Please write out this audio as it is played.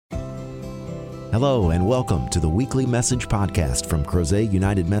Hello and welcome to the weekly message podcast from Crozet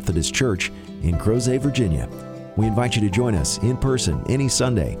United Methodist Church in Crozet, Virginia. We invite you to join us in person any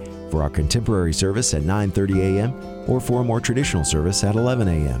Sunday for our contemporary service at 9:30 a.m. or for a more traditional service at 11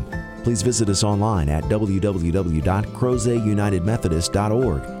 a.m. Please visit us online at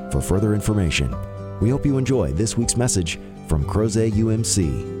www.crozetunitedmethodist.org for further information. We hope you enjoy this week's message from Crozet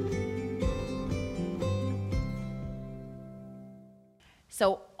UMC.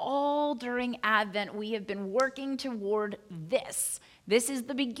 So all during Advent, we have been working toward this. This is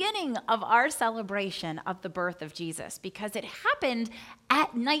the beginning of our celebration of the birth of Jesus because it happened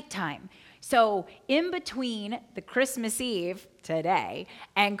at nighttime. So in between the Christmas Eve today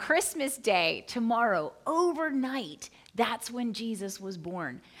and Christmas Day tomorrow, overnight, that's when Jesus was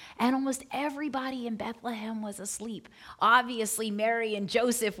born. And almost everybody in Bethlehem was asleep. Obviously, Mary and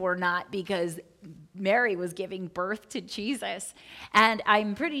Joseph were not because Mary was giving birth to Jesus. And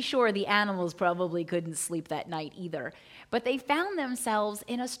I'm pretty sure the animals probably couldn't sleep that night either. But they found themselves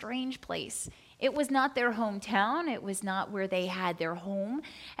in a strange place. It was not their hometown. It was not where they had their home.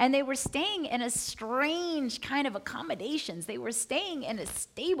 And they were staying in a strange kind of accommodations. They were staying in a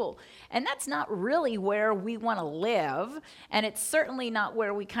stable. And that's not really where we want to live. And it's certainly not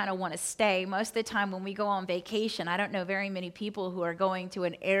where we kind of want to stay. Most of the time when we go on vacation, I don't know very many people who are going to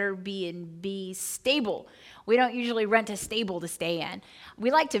an Airbnb stable. We don't usually rent a stable to stay in.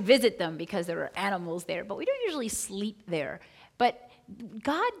 We like to visit them because there are animals there, but we don't usually sleep there. But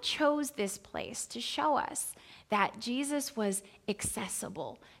God chose this place to show us that Jesus was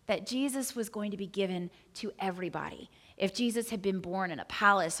accessible, that Jesus was going to be given to everybody. If Jesus had been born in a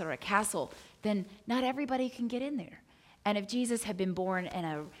palace or a castle, then not everybody can get in there. And if Jesus had been born in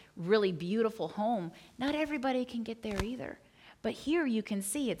a really beautiful home, not everybody can get there either. But here you can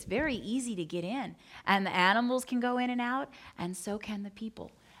see it's very easy to get in. And the animals can go in and out, and so can the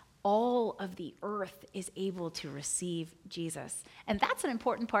people. All of the earth is able to receive Jesus. And that's an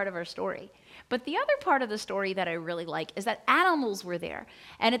important part of our story. But the other part of the story that I really like is that animals were there.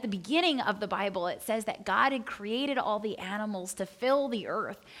 And at the beginning of the Bible, it says that God had created all the animals to fill the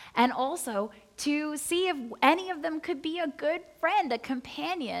earth and also to see if any of them could be a good friend, a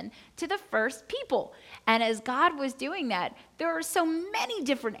companion to the first people. And as God was doing that, there are so many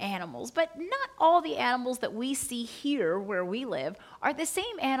different animals, but not all the animals that we see here where we live are the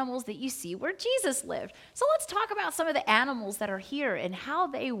same animals that you see where Jesus lived. So let's talk about some of the animals that are here and how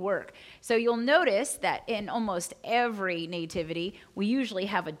they work. So you'll notice that in almost every nativity, we usually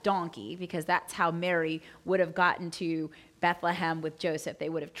have a donkey because that's how Mary would have gotten to Bethlehem with Joseph. They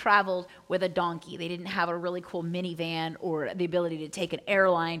would have traveled with a donkey. They didn't have a really cool minivan or the ability to take an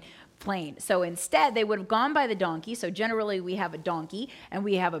airline plane. So instead, they would have gone by the donkey. So generally, we have a donkey, and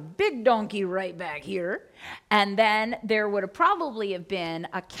we have a big donkey right back here. And then there would have probably have been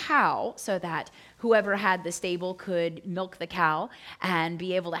a cow so that whoever had the stable could milk the cow and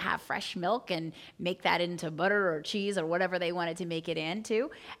be able to have fresh milk and make that into butter or cheese or whatever they wanted to make it into.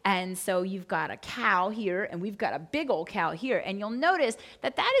 And so you've got a cow here, and we've got a big old cow here. And you'll notice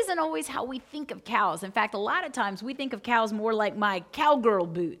that that isn't always how we think of cows. In fact, a lot of times we think of cows more like my cowgirl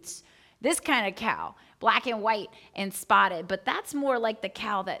boots. This kind of cow, black and white and spotted, but that's more like the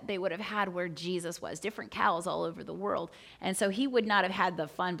cow that they would have had where Jesus was, different cows all over the world. And so he would not have had the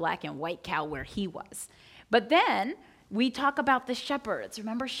fun black and white cow where he was. But then we talk about the shepherds.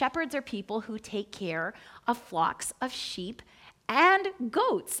 Remember, shepherds are people who take care of flocks of sheep and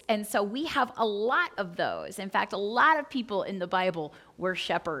goats. And so we have a lot of those. In fact, a lot of people in the Bible were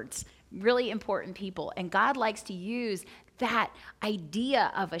shepherds, really important people. And God likes to use that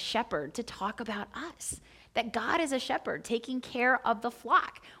idea of a shepherd to talk about us, that God is a shepherd taking care of the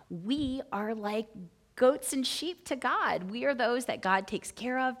flock. We are like goats and sheep to God. We are those that God takes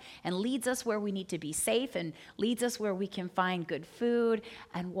care of and leads us where we need to be safe and leads us where we can find good food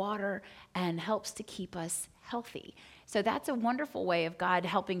and water and helps to keep us healthy. So that's a wonderful way of God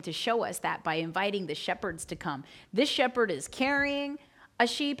helping to show us that by inviting the shepherds to come. This shepherd is carrying a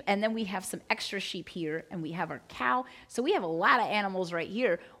sheep, and then we have some extra sheep here, and we have our cow. So we have a lot of animals right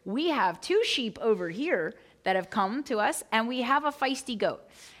here. We have 2 sheep over here that have come to us, and we have a feisty goat.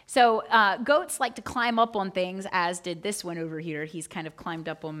 So goats like to climb up on things, as did this one over here. He's kind of climbed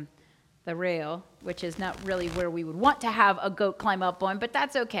up on the rail, which is not really where we would want to have a goat climb up on, but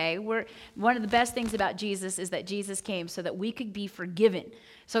that's okay. One of the best things about Jesus is that Jesus came so that we could be forgiven.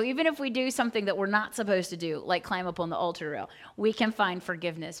 So even if we do something that we're not supposed to do, like climb up on the altar rail, we can find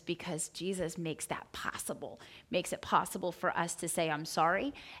forgiveness because Jesus makes that possible, makes it possible for us to say, I'm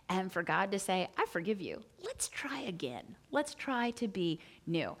sorry, and for God to say, I forgive you. Let's try again. Let's try to be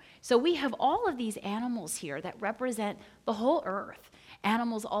new. So we have all of these animals here that represent the whole earth.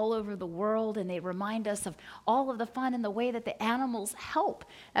 animals all over the world, and they remind us of all of the fun and the way that the animals help.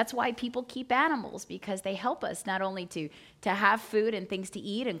 That's why people keep animals, because they help us not only to have food and things to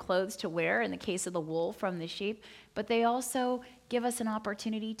eat and clothes to wear, in the case of the wool from the sheep, but they also give us an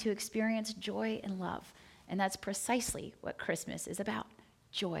opportunity to experience joy and love. And that's precisely what Christmas is about,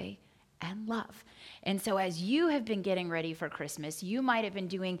 joy and love. And so as you have been getting ready for Christmas, you might have been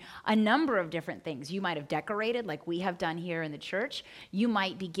doing a number of different things. You might have decorated like we have done here in the church. You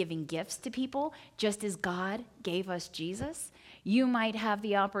might be giving gifts to people just as God gave us Jesus. You might have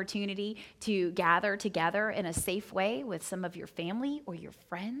the opportunity to gather together in a safe way with some of your family or your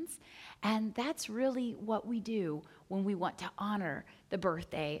friends. And that's really what we do when we want to honor the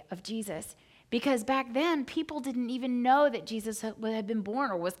birthday of Jesus. Because back then, people didn't even know that Jesus had been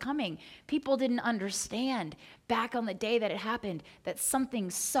born or was coming. People didn't understand back on the day that it happened that something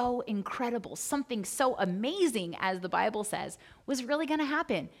so incredible, something so amazing, as the Bible says, was really going to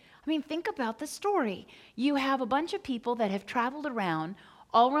happen. I mean, think about the story. You have a bunch of people that have traveled around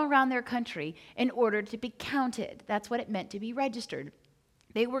all around their country in order to be counted. That's what it meant to be registered.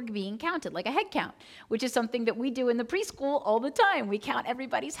 They were being counted, like a head count, which is something that we do in the preschool all the time. We count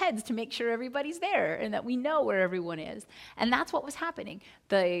everybody's heads to make sure everybody's there and that we know where everyone is. And that's what was happening.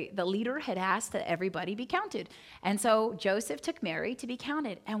 The leader had asked that everybody be counted. And so Joseph took Mary to be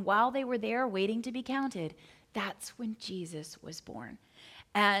counted. And while they were there waiting to be counted, that's when Jesus was born.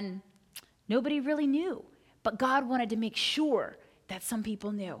 And nobody really knew, but God wanted to make sure that some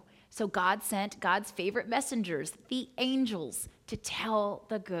people knew. So God sent God's favorite messengers, the angels, to tell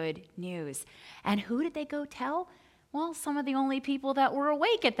the good news. And who did they go tell? Well, some of the only people that were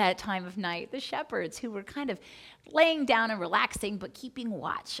awake at that time of night, the shepherds, who were kind of laying down and relaxing, but keeping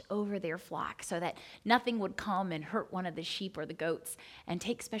watch over their flock so that nothing would come and hurt one of the sheep or the goats, and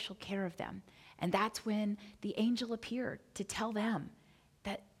take special care of them. And that's when the angel appeared to tell them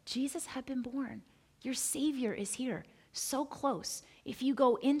that Jesus had been born. Your Savior is here, so close. If you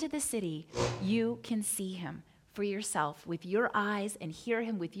go into the city, you can see him for yourself with your eyes and hear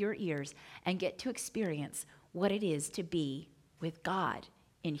him with your ears and get to experience what it is to be with God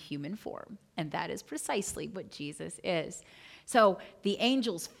in human form. And that is precisely what Jesus is. So the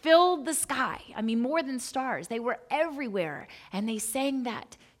angels filled the sky. I mean, more than stars. They were everywhere. And they sang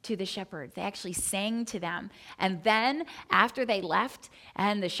that to the shepherds. They actually sang to them. And then after they left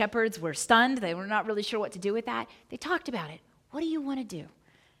and the shepherds were stunned, they were not really sure what to do with that, they talked about it. What do you want to do?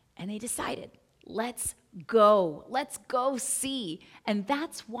 And they decided, let's go. Let's go see. And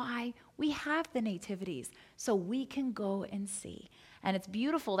that's why we have the nativities, so we can go and see. And it's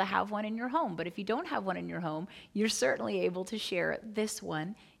beautiful to have one in your home. But if you don't have one in your home, you're certainly able to share this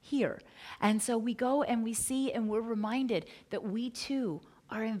one here. And so we go and we see, and we're reminded that we too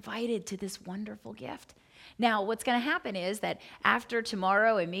are invited to this wonderful gift. Now, what's going to happen is that after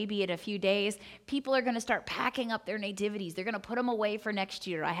tomorrow and maybe in a few days, people are going to start packing up their nativities. They're going to put them away for next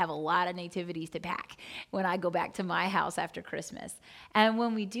year. I have a lot of nativities to pack when I go back to my house after Christmas. And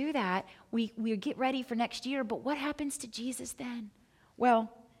when we do that, we get ready for next year. But what happens to Jesus then?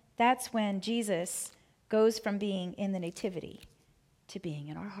 Well, that's when Jesus goes from being in the nativity to being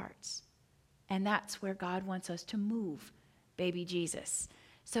in our hearts. And that's where God wants us to move baby Jesus.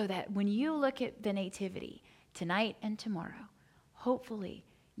 So that when you look at the nativity tonight and tomorrow, hopefully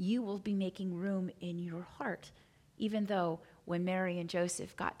you will be making room in your heart, even though when Mary and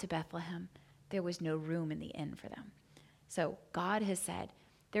Joseph got to Bethlehem, there was no room in the inn for them. So God has said,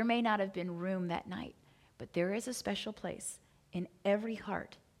 there may not have been room that night, but there is a special place in every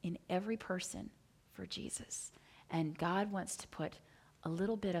heart, in every person for Jesus. And God wants to put a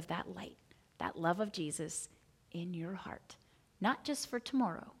little bit of that light, that love of Jesus in your heart. Not just for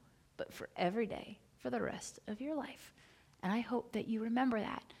tomorrow, but for every day, for the rest of your life. And I hope that you remember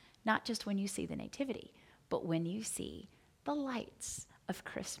that, not just when you see the nativity, but when you see the lights of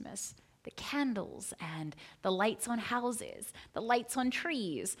Christmas, the candles and the lights on houses, the lights on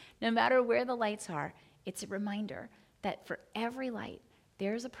trees. No matter where the lights are, it's a reminder that for every light,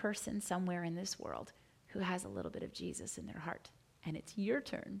 there's a person somewhere in this world who has a little bit of Jesus in their heart. And it's your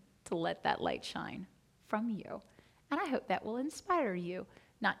turn to let that light shine from you. And I hope that will inspire you,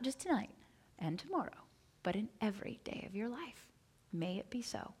 not just tonight and tomorrow, but in every day of your life. May it be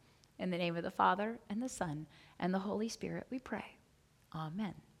so. In the name of the Father, and the Son, and the Holy Spirit, we pray.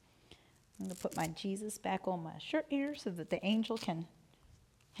 Amen. I'm going to put my Jesus back on my shirt here so that the angel can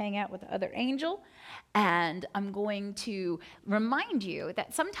hang out with the other angel. And I'm going to remind you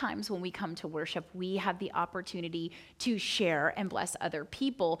that sometimes when we come to worship, we have the opportunity to share and bless other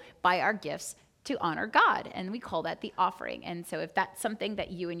people by our gifts to honor God, and we call that the offering. And so if that's something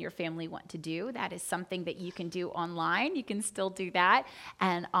that you and your family want to do, that is something that you can do online. You can still do that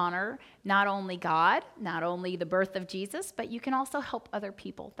and honor not only God, not only the birth of Jesus, but you can also help other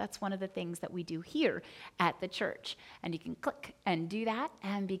people. That's one of the things that we do here at the church. And you can click and do that.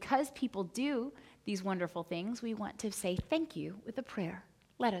 And because people do these wonderful things, we want to say thank you with a prayer.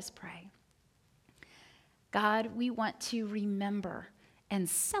 Let us pray. God, we want to remember and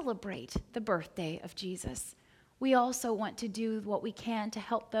celebrate the birthday of Jesus. We also want to do what we can to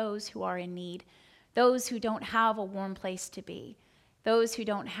help those who are in need, those who don't have a warm place to be, those who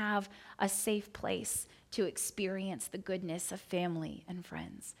don't have a safe place to experience the goodness of family and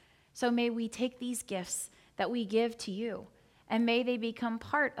friends. So may we take these gifts that we give to you, and may they become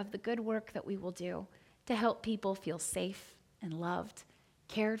part of the good work that we will do to help people feel safe and loved,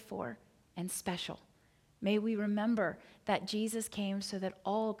 cared for, and special. May we remember that Jesus came so that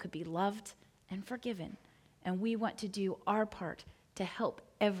all could be loved and forgiven, and we want to do our part to help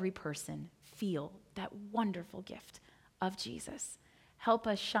every person feel that wonderful gift of Jesus. Help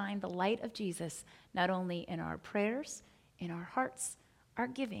us shine the light of Jesus not only in our prayers, in our hearts, our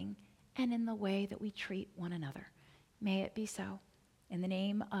giving, and in the way that we treat one another. May it be so. In the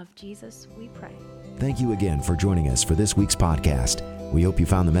name of Jesus, we pray. Thank you again for joining us for this week's podcast. We hope you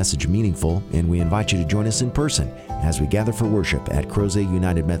found the message meaningful, and we invite you to join us in person as we gather for worship at Crozet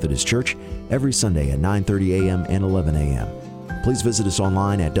United Methodist Church every Sunday at 9:30 a.m. and 11 a.m. Please visit us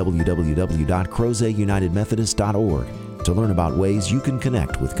online at www.crozetunitedmethodist.org to learn about ways you can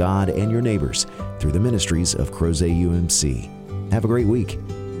connect with God and your neighbors through the ministries of Crozet UMC. Have a great week.